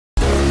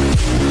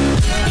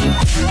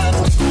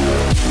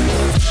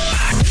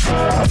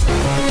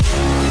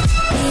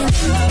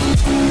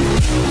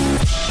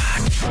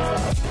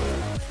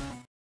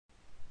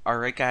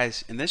Alright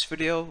guys, in this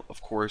video,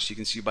 of course, you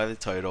can see by the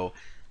title,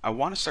 I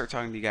want to start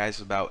talking to you guys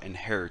about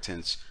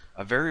inheritance,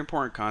 a very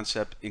important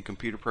concept in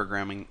computer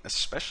programming,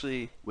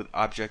 especially with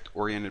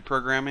object-oriented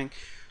programming.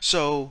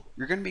 So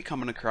you're going to be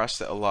coming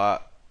across it a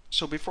lot.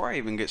 So before I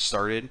even get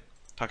started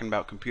talking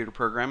about computer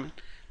programming,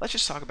 let's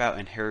just talk about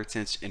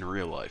inheritance in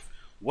real life.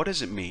 What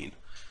does it mean?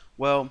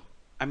 Well,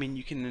 I mean,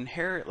 you can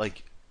inherit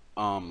like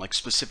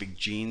specific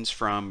genes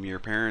from your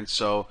parents.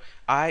 So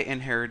I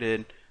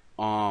inherited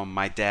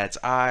my dad's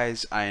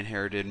eyes, I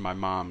inherited my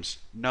mom's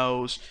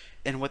nose,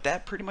 and what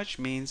that pretty much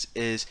means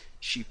is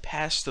she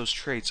passed those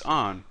traits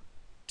on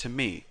to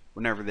me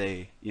whenever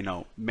they,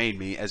 made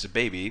me as a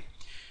baby.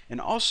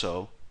 And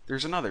also,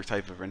 there's another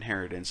type of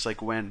inheritance,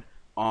 like when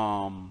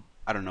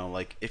I don't know,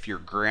 like if your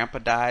grandpa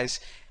dies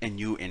and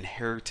you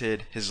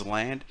inherited his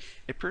land,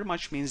 it pretty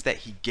much means that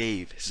he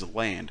gave his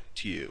land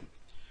to you.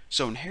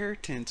 So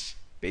inheritance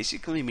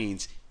basically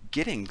means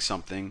getting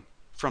something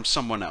from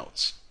someone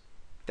else.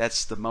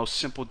 That's the most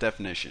simple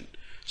definition.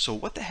 So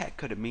what the heck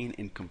could it mean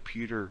in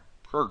computer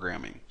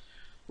programming?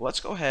 Well, let's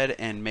go ahead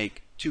and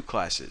make two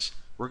classes.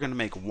 We're going to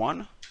make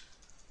one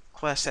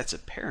class that's a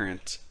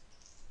parent,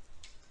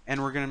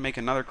 and we're going to make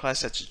another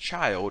class that's a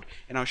child,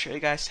 and I'll show you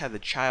guys how the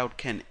child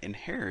can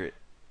inherit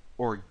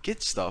or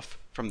get stuff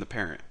from the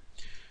parent.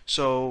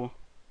 So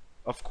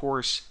of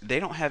course they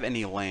don't have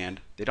any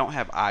land, they don't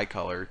have eye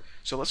color,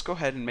 so let's go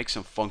ahead and make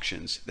some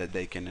functions that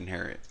they can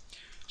inherit.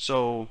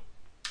 So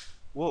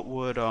what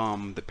would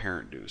the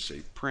parent do?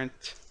 Say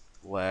print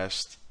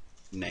last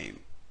name.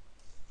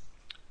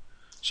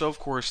 So of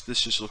course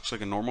this just looks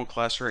like a normal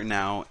class right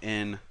now,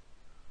 and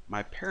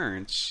my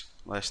parents'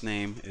 last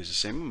name is the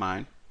same as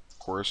mine, of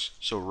course,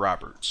 so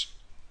Roberts.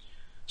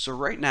 So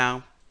right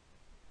now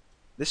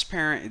this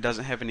parent, it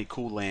doesn't have any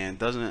cool land,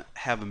 doesn't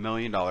have $1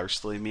 million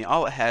to leave me.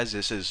 All it has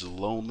is this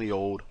lonely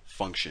old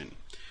function.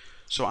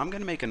 So I'm going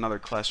to make another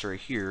class right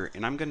here,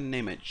 and I'm going to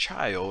name it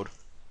child.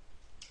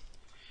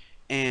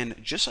 And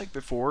just like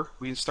before,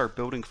 we can start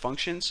building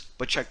functions,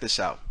 but check this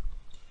out.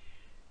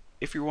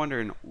 If you're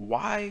wondering,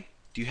 why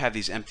do you have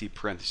these empty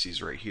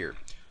parentheses right here?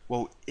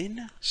 Well,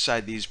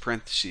 inside these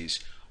parentheses,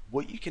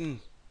 what you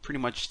can pretty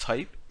much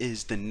type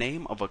is the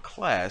name of a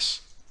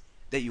class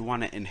that you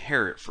want to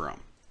inherit from.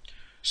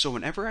 So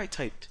whenever I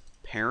typed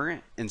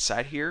parent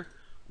inside here,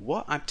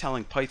 what I'm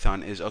telling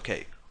Python is,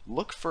 okay,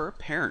 look for a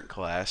parent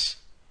class,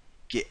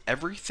 get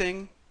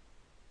everything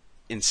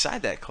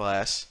inside that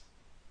class,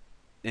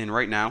 and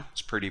right now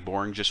it's pretty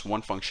boring, just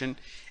one function,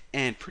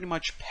 and pretty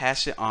much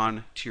pass it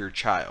on to your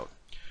child.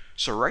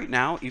 So right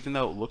now, even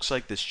though it looks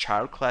like this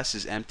child class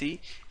is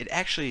empty, it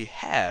actually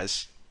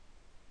has,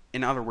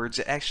 in other words,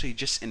 it actually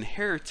just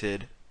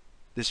inherited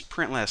this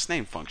print last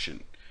name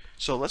function.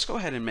 So let's go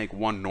ahead and make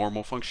one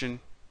normal function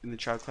in the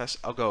child class.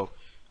 I'll go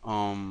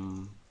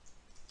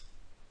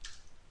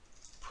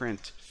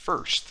print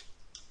first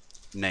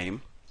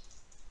name,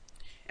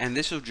 and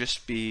this will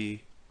just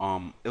be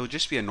it'll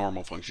just be a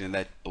normal function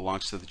that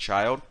belongs to the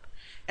child,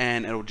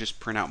 and it'll just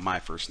print out my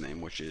first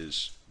name, which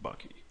is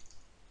Bucky.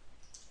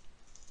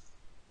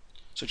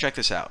 So check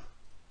this out.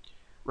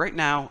 Right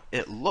now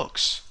it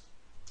looks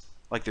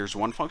like there's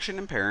one function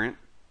in parent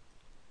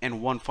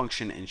and one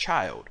function in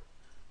child,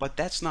 but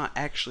that's not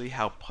actually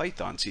how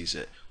Python sees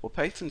it. What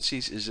Python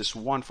sees is this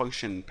one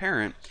function in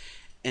parent,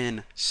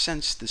 and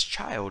since this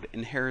child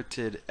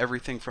inherited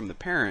everything from the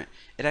parent,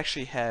 it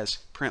actually has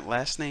print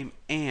last name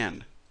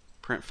and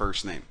print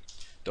first name.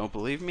 Don't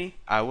believe me?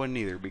 I wouldn't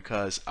either,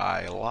 because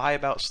I lie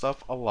about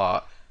stuff a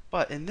lot,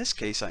 but in this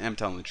case I am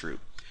telling the truth.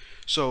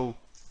 So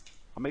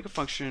I'll make a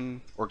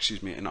function, or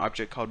excuse me, an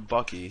object called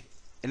Bucky,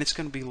 and it's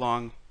going to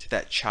belong to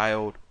that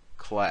child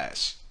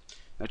class.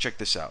 Now check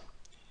this out.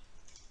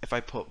 If I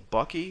put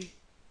Bucky,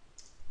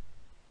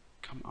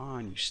 come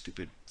on you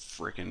stupid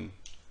frickin'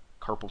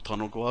 carpal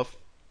tunnel glove,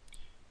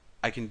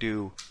 I can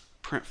do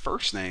print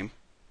first name,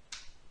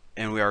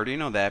 and we already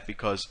know that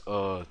because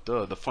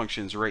the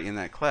function's right in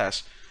that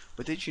class.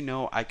 But did you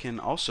know I can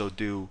also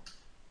do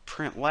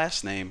print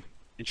last name?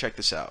 And check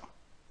this out.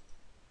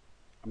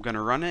 I'm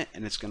gonna run it,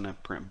 and it's gonna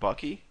print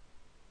Bucky,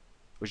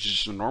 which is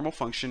just a normal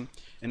function,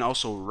 and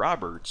also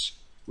Roberts,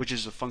 which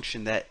is a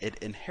function that it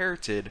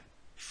inherited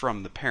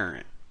from the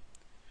parent.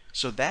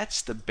 So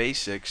that's the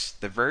basics,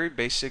 the very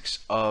basics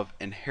of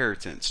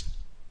inheritance.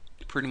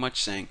 Pretty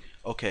much saying,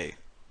 okay,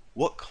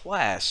 what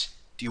class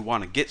do you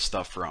want to get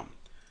stuff from?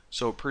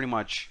 So it pretty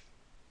much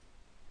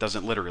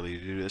doesn't literally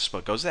do this,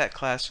 but goes to that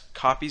class,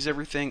 copies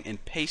everything,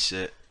 and pastes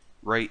it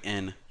right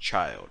in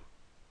child.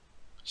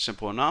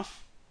 Simple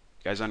enough.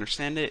 You guys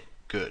understand it?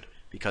 Good.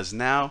 Because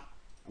now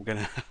I'm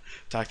gonna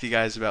talk to you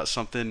guys about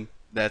something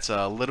that's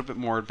a little bit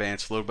more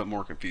advanced, a little bit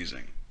more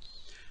confusing.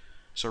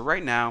 So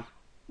right now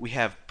we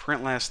have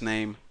print last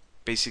name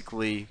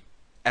basically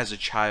as a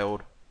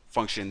child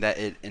function that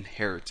it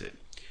inherited.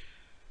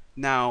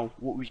 Now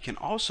what we can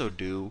also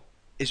do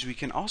is we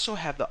can also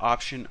have the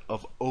option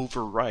of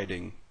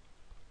overriding.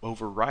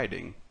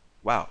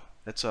 Wow,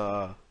 that's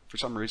for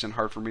some reason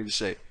hard for me to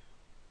say.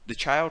 the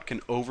child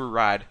can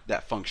override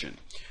that function.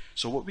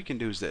 So what we can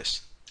do is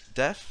this: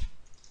 def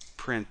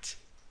print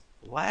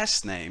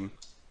last name,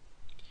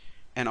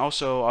 and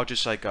also I'll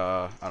just like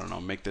I don't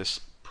know, make this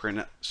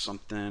print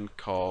something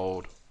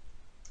called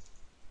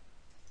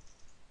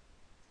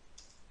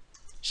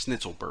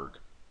Schnitzelberg.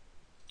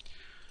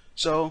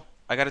 So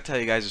I gotta tell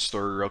you guys a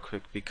story real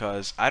quick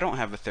because I don't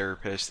have a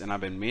therapist and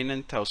I've been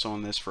meaning to tell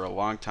someone this for a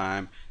long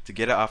time to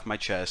get it off my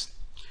chest.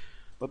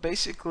 But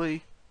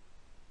basically,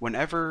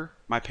 whenever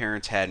my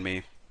parents had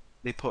me,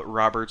 they put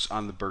Roberts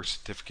on the birth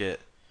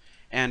certificate.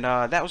 And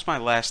that was my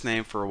last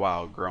name for a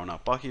while growing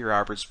up. Bucky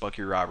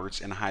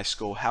Roberts in high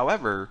school.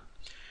 However,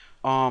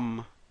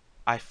 um,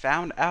 I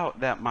found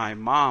out that my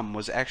mom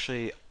was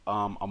actually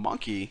a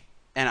monkey,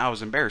 and I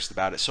was embarrassed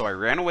about it. So I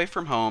ran away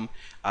from home.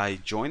 I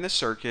joined the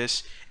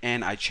circus,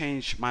 and I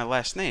changed my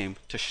last name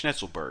to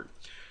Schnitzelberg.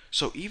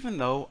 So even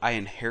though I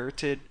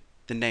inherited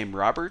the name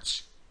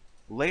Roberts,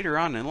 later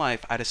on in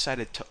life I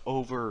decided to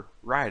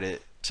override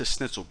it to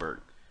Schnitzelberg.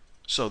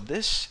 So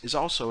this is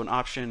also an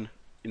option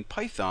in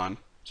Python.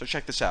 So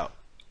check this out.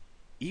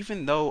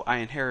 Even though I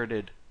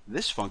inherited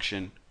this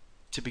function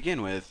to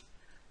begin with,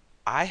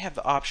 I have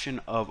the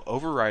option of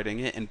overriding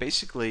it, and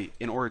basically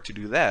in order to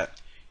do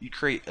that, you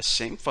create a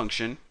same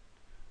function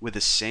with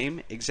the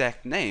same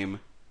exact name,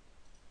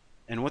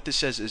 and what this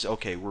says is,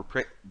 okay,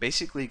 we're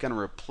basically going to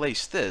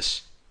replace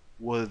this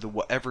with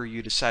whatever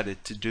you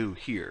decided to do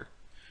here.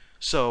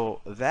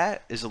 So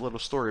that is a little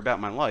story about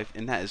my life,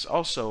 and that is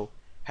also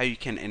how you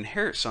can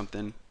inherit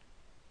something,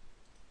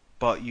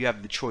 but you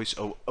have the choice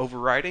of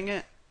overriding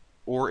it,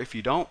 or if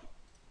you don't,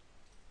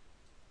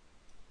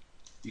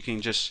 you can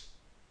just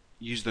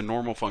use the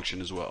normal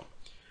function as well.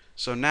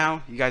 So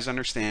now you guys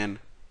understand.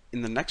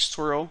 In the next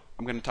tutorial,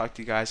 I'm going to talk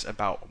to you guys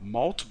about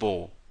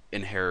multiple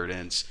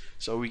inheritance,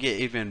 so we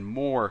get even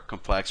more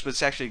complex, but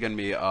it's actually going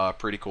to be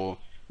pretty cool.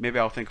 Maybe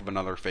I'll think of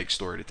another fake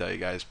story to tell you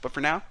guys, but for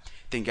now,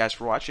 thank you guys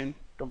for watching.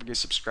 Don't forget to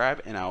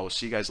subscribe, and I will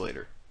see you guys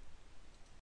later.